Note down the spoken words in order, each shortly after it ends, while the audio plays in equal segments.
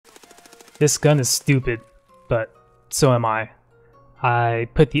This gun is stupid, but so am I. I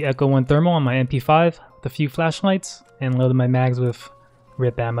put the Echo1 Thermal on my MP5 with a few flashlights and loaded my mags with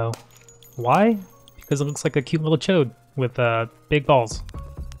rip ammo. Why? Because it looks like a cute little chode with big balls.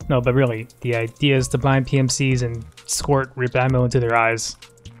 No, but really, the idea is to blind PMCs and squirt rip ammo into their eyes.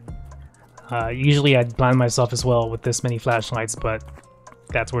 Usually I'd blind myself as well with this many flashlights, but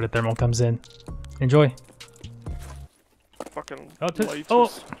that's where the thermal comes in. Enjoy. Fucking oh!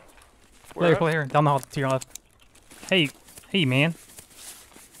 Here, down the hall to your left. Hey, man.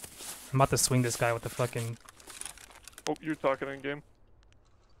 I'm about to swing this guy with the fucking... Oh, you're talking in game.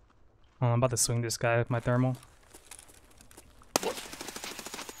 Oh, I'm about to swing this guy with my thermal. What?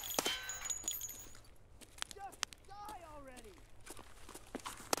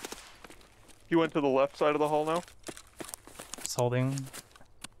 He went to the left side of the hall now? Just holding.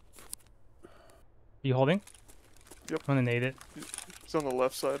 You holding? Yep. I'm gonna nade it. He's on the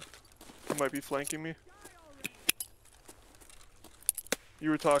left side. He might be flanking me. You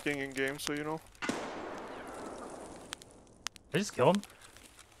were talking in game, so you know. I just killed him?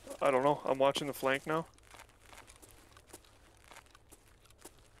 I don't know. I'm watching the flank now.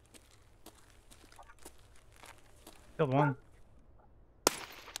 Killed one.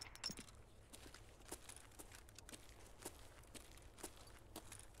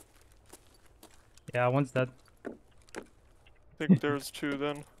 Yeah, one's dead. I think there's two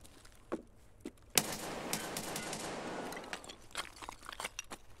then.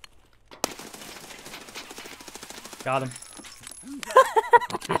 Got him.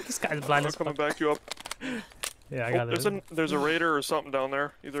 This guy's blind as fuck. I'm coming back you up. Yeah, I got it. There's a raider or something down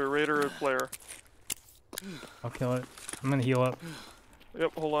there. Either a raider or a player. I'll kill it. I'm gonna heal up.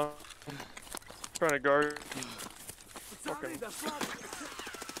 Yep, hold on. I'm trying to guard. Fucking.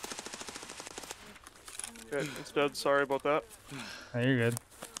 Okay, it's dead. Sorry about that. Oh, you're good.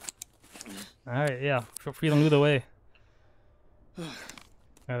 Alright, yeah. Feel free to loot away.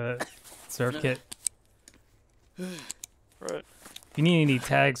 Got a surf kit. Right. If you need any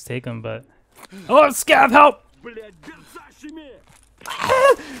tags, take them, but... Oh, scav, help!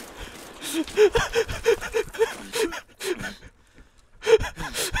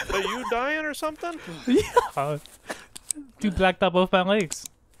 Are you dying or something? Yeah. Dude blacked out both my legs.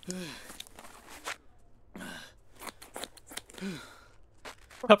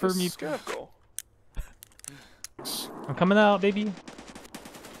 Cover me. I'm coming out, baby.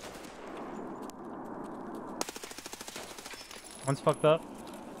 One's fucked up.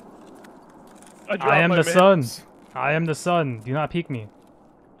 I am the sun. I am the sun. Do not peek me.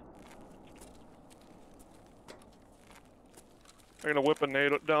 I'm gonna whip a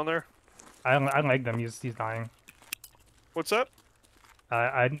nade down there. I legged him. He's dying. What's that?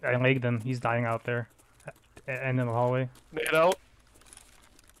 I legged him. He's dying out there. And in the hallway. Nade out.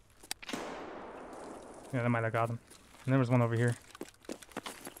 Yeah, that might have got him. And there was one over here.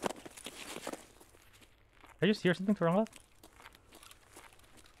 I just hear something to our left?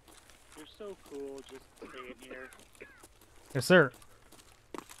 You're so cool, just staying here. Yes, sir.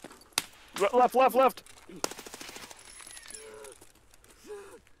 Left, left, left!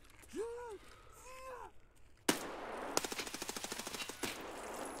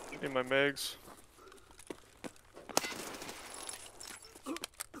 Need my mags.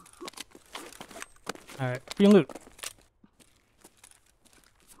 Alright, free loot.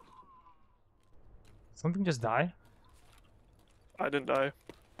 Something just die? I didn't die.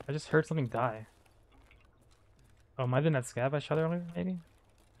 I just heard something die. Oh, might have been that scav I shot earlier, maybe?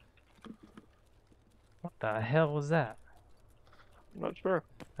 What the hell was that? I'm not sure.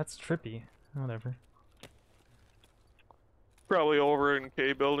 That's trippy. Whatever. Probably over in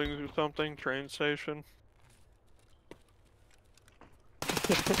K buildings or something, train station.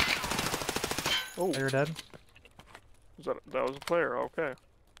 Oh, You're dead? that was a player, okay.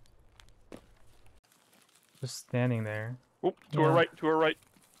 Just standing there. Oop, to our right, to our right.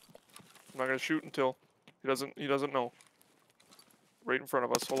 I'm not gonna shoot until he doesn't know. Right in front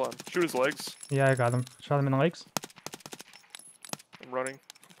of us, hold on. Shoot his legs. Yeah, I got him. Shot him in the legs. I'm running,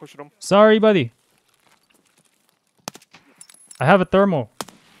 I'm pushing him. Sorry, buddy. I have a thermal.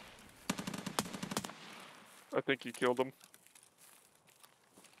 I think you killed him.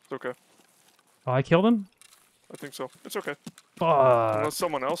 It's okay. Oh, I killed him? I think so. It's okay. Fuck. Unless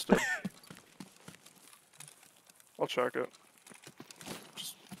someone else did. I'll check it.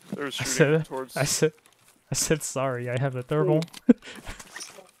 Just, there's shooting towards... I said sorry, I have a thermal.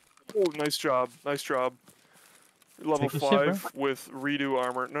 Oh, nice job. Nice job. Level 5 with redo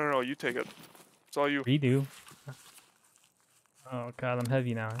armor. No, you take it. It's all you. Redo? Oh god, I'm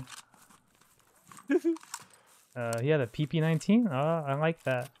heavy now. He had a PP-19? Oh, I like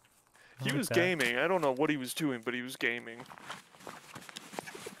that. He was gaming. I don't know what he was doing, but he was gaming.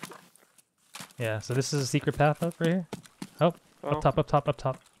 Yeah, so this is a secret path up right here. Oh, up top, up top, up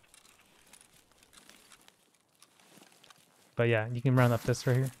top. But yeah, you can run up this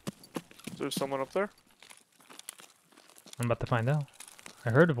right here. Is there someone up there? I'm about to find out.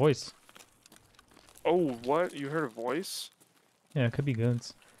 I heard a voice. Oh, what? You heard a voice? Yeah, it could be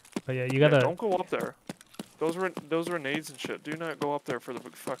goons. But yeah, you gotta... Yeah, don't go up there. Those grenades and shit. Do not go up there for the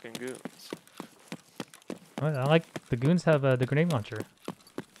fucking goons. I like... The goons have the grenade launcher.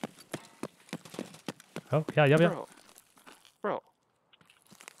 Oh, yeah, yep. Bro.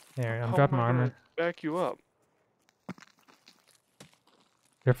 There, I'm dropping my armor. Back you up.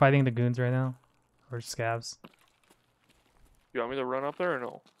 They're fighting the goons right now. Or scavs. You want me to run up there or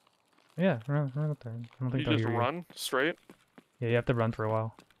no? Yeah, run up there. I don't think You just run straight? Yeah, you have to run for a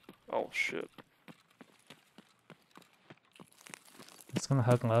while. Oh shit. It's gonna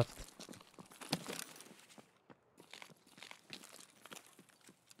hug left.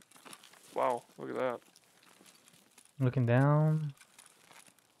 Wow, look at that. Looking down.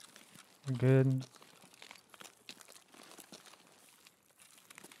 We're good.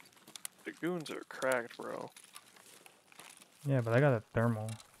 The goons are cracked, bro. Yeah, but I got a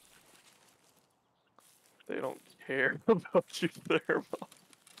thermal. They don't care about you thermal.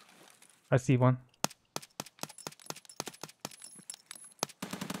 I see one.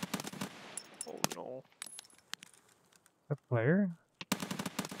 Oh no. A player?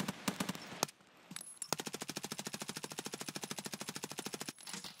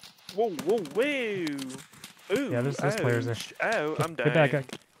 Whoa, whoa. Ooh, Yeah, there's players there. Oh, I'm dying.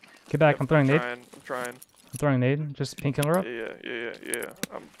 Get back, I'm throwing nade. I'm trying. I'm throwing nade. Just painkiller up. Yeah.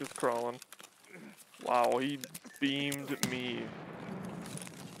 I'm just crawling. Wow, he beamed me.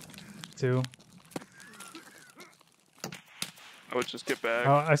 2. I would just get back.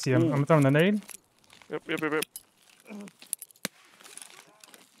 Oh, I see him. Ooh. I'm throwing the nade. Yep.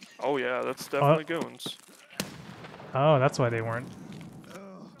 Oh yeah, that's definitely goons. Oh, that's why they weren't.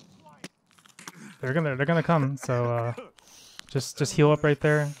 They're gonna come. So just heal up right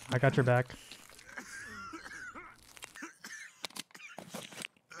there. I got your back.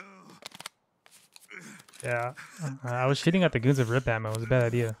 Yeah, I was shooting at the goons with rip ammo. It was a bad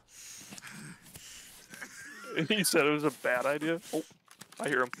idea. He said it was a bad idea. Oh, I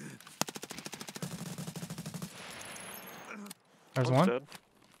hear him. There's One's one. dead.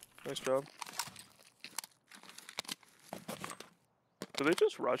 Nice job. Did they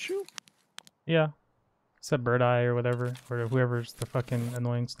just rush you? Yeah. It's a bird eye or whatever, or whoever's the fucking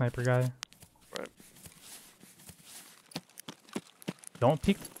annoying sniper guy. Right. Don't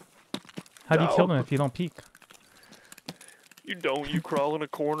peek. How do you kill them if you don't peek? You don't. You crawl in a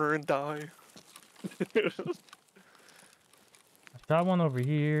corner and die. I shot one over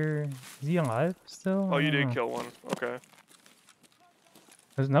here. Is he alive still? Oh, you did kill one. Okay.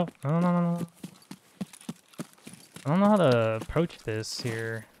 There's no. I don't know how to approach this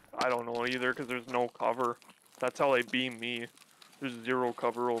here. I don't know either because there's no cover. That's how they beam me. There's zero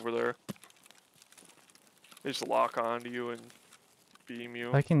cover over there. They just lock onto you and beam you.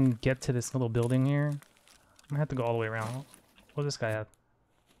 If I can get to this little building here, I'm gonna have to go all the way around. What does this guy have?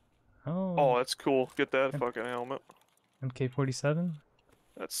 Oh, that's cool. Get that fucking helmet. MK47?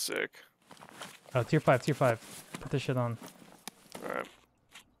 That's sick. Oh, tier 5. Put this shit on. Alright.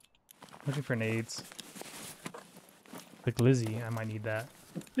 Looking for nades. Like Lizzie, I might need that.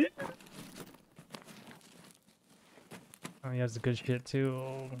 Oh, he has the good shit too.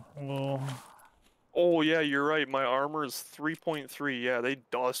 Oh, Oh yeah, you're right. My armor is 3.3. Yeah, they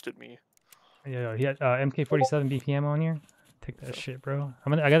dusted me. yeah, he had MK47 BPM on here. Take that shit, bro.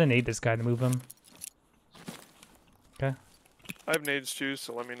 I gotta nade this guy to move him. Okay. I have nades too,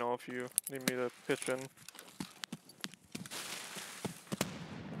 so let me know if you need me to pitch in.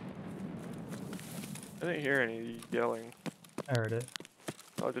 I didn't hear any yelling. I heard it.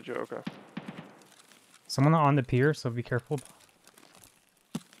 Oh, did you? Okay. Someone on the pier, so be careful.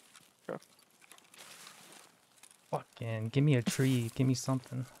 Okay. Fucking give me a tree. Give me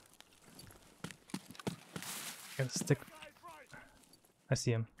something. Gotta stick. I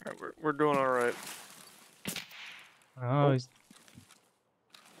see him. Alright, we're doing alright. Oh, he's...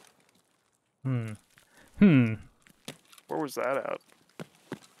 Where was that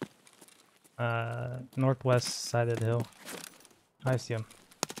at? Northwest side of the hill. I see him.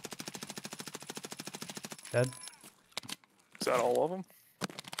 Dead. Is that all of them?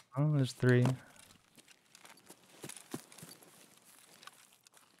 Oh, there's 3.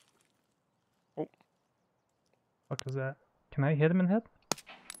 Oh. Fuck is that? Can I hit him in the head?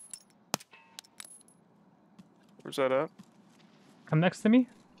 Where's that at? Come next to me.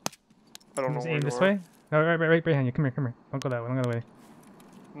 I don't know Just where aim you this are. way. No, right behind you. Come here, come here. Don't go that way. Don't go that way.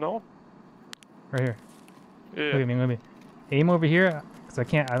 No? Right here. Yeah. Look at me. Look at me. Aim over here, cause I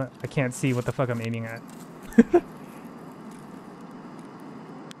can't see what the fuck I'm aiming at.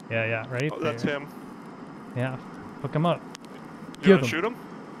 Yeah. Right Oh, there. that's him. Yeah. Hook him up. You Kill wanna them. shoot him?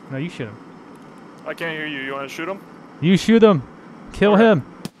 No, you shoot him. I can't hear you. You wanna shoot him? You shoot him. Kill Okay. him.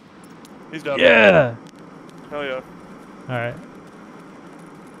 He's dead. Yeah. Hell yeah. All right.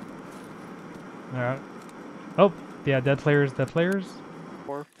 All right. Oh, yeah. Dead players. Dead players. Is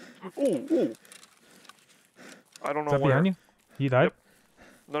Or... Ooh. I don't know that where. behind you? You died.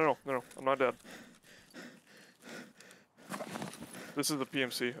 Yep. No. I'm not dead. This is the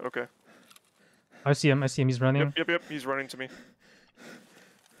PMC. Okay. I see him. He's running. Yep. He's running to me.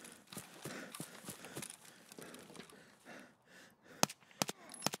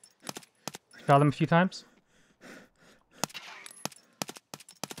 Shot him a few times.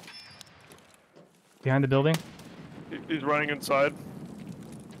 Behind the building. He's running inside.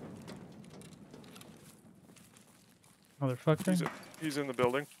 Motherfucker. He's in the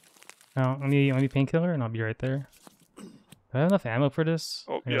building. No, only painkiller, and I'll be right there. Do I have enough ammo for this?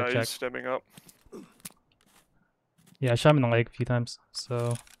 Oh, I gotta yeah, check. he's stepping up. Yeah, I shot him in the leg a few times,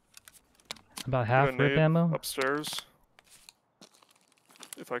 so about half rip Grenade ammo. upstairs.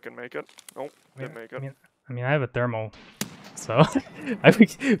 If I can make it. Nope, didn't make it. I mean, I have a thermal, so we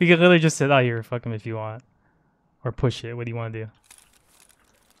could literally just sit out here, fuck him if you want, or push it. What do you want to do?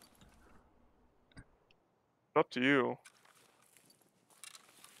 Up to you.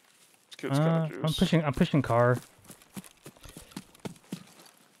 This kid's got juice. I'm pushing car.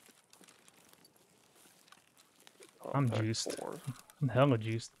 I'm Pack juiced. 4. I'm hella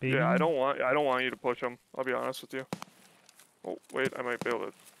juiced, baby. Yeah, I don't want you to push him. I'll be honest with you. Oh wait, I might be able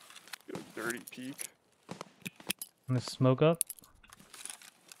to get a dirty peek. I'm gonna smoke up.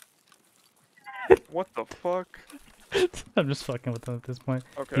 What the fuck? I'm just fucking with him at this point.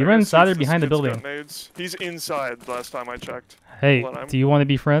 Okay. You I run guess inside or this behind the kid's got building? nades. He's inside. Last time I checked. Hey, Hold on, do you want to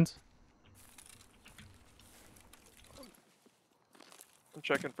be friends? I'm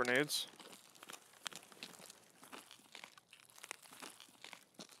checking for nades.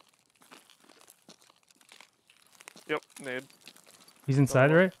 Yep, nade. He's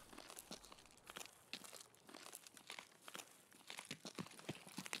inside, right?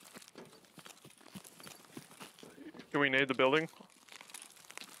 Can we nade the building?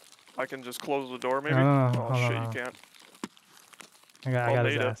 I can just close the door, maybe? No, Oh hold shit, on. you can't. I got I'll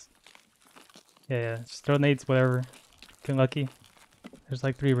his nade it. ass. Yeah. Just throw nades, whatever. Get lucky. There's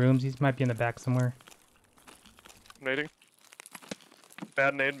like 3 rooms. He might be in the back somewhere. Nading.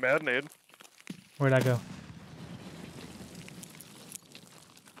 Bad nade, bad nade. Where'd I go?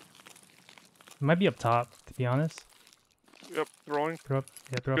 It might be up top, to be honest. Yep, throwing. Throw up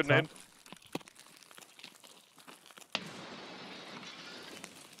Good top. nade.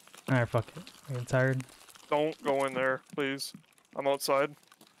 Alright, fuck it. I'm getting tired. Don't go in there, please. I'm outside.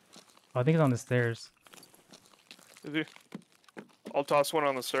 Oh, I think it's on the stairs. Is he? I'll toss one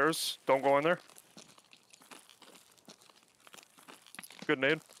on the stairs. Don't go in there. Good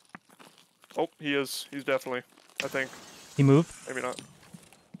nade. Oh, he is. He's definitely. I think. He moved. Maybe not.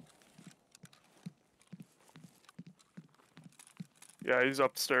 Yeah, he's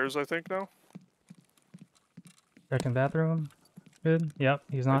upstairs, I think, now. Second bathroom. Good. Yep,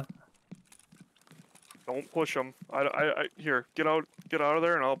 he's not. Don't push him. Here, get out of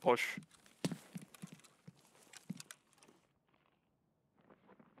there and I'll push.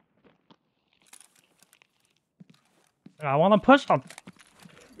 I want to push him.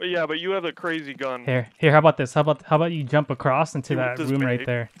 But yeah, but you have a crazy gun. Here. How about this? How about you jump across into You want that this room right big?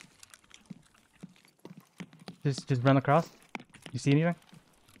 there? Just run across. You see anything?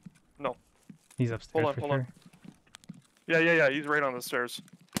 No. He's upstairs for Hold sure. on. Yeah, he's right on the stairs.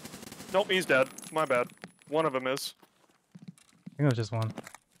 Nope, he's dead. My bad. One of them is. I think it was just one.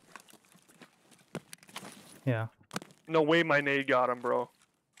 Yeah. No way my nade got him, bro.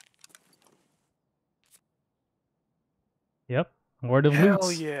 Yep. Word of Hell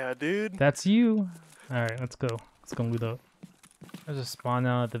loots. yeah, dude. That's you. All right, let's go. Let's go loot up. There's a spawn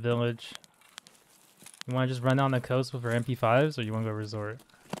out at the village. You want to just run down the coast with our MP5s, or you want to go resort?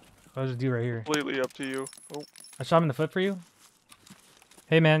 I'll just do right here. Completely up to you. Oh, I shot him in the foot for you.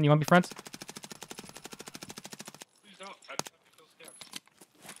 Hey man, you want to be friends? Please don't. I have to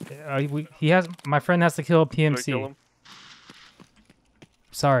kill scavs. He has. My friend has to kill did I kill PMC. him?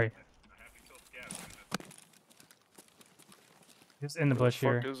 Sorry, I have to kill scavs. he's in the Where bush the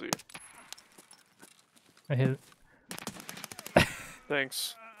here. fuck is he? I hit.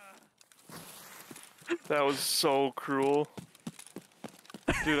 Thanks. That was so cruel.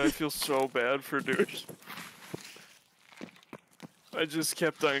 Dude, I feel so bad for dude. I just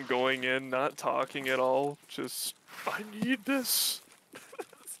kept on going in, not talking at all. Just, I need this.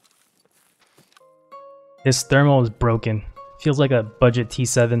 This thermal is broken. Feels like a budget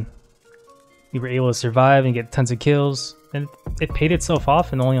T7. We were able to survive and get tons of kills, and it paid itself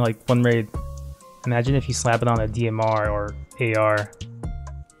off in only like one raid. Imagine if you slap it on a DMR or AR.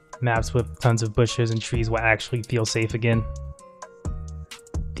 Maps with tons of bushes and trees will actually feel safe again.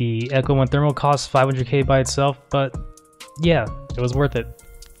 The Echo1 Thermal costs 500k by itself, but yeah, it was worth it.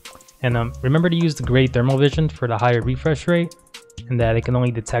 And remember to use the gray thermal vision for the higher refresh rate, and that it can only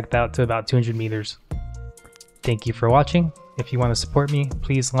detect out to about 200 meters. Thank you for watching. If you want to support me,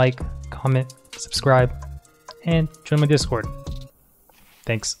 please like, comment, subscribe, and join my Discord.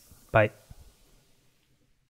 Thanks. Bye.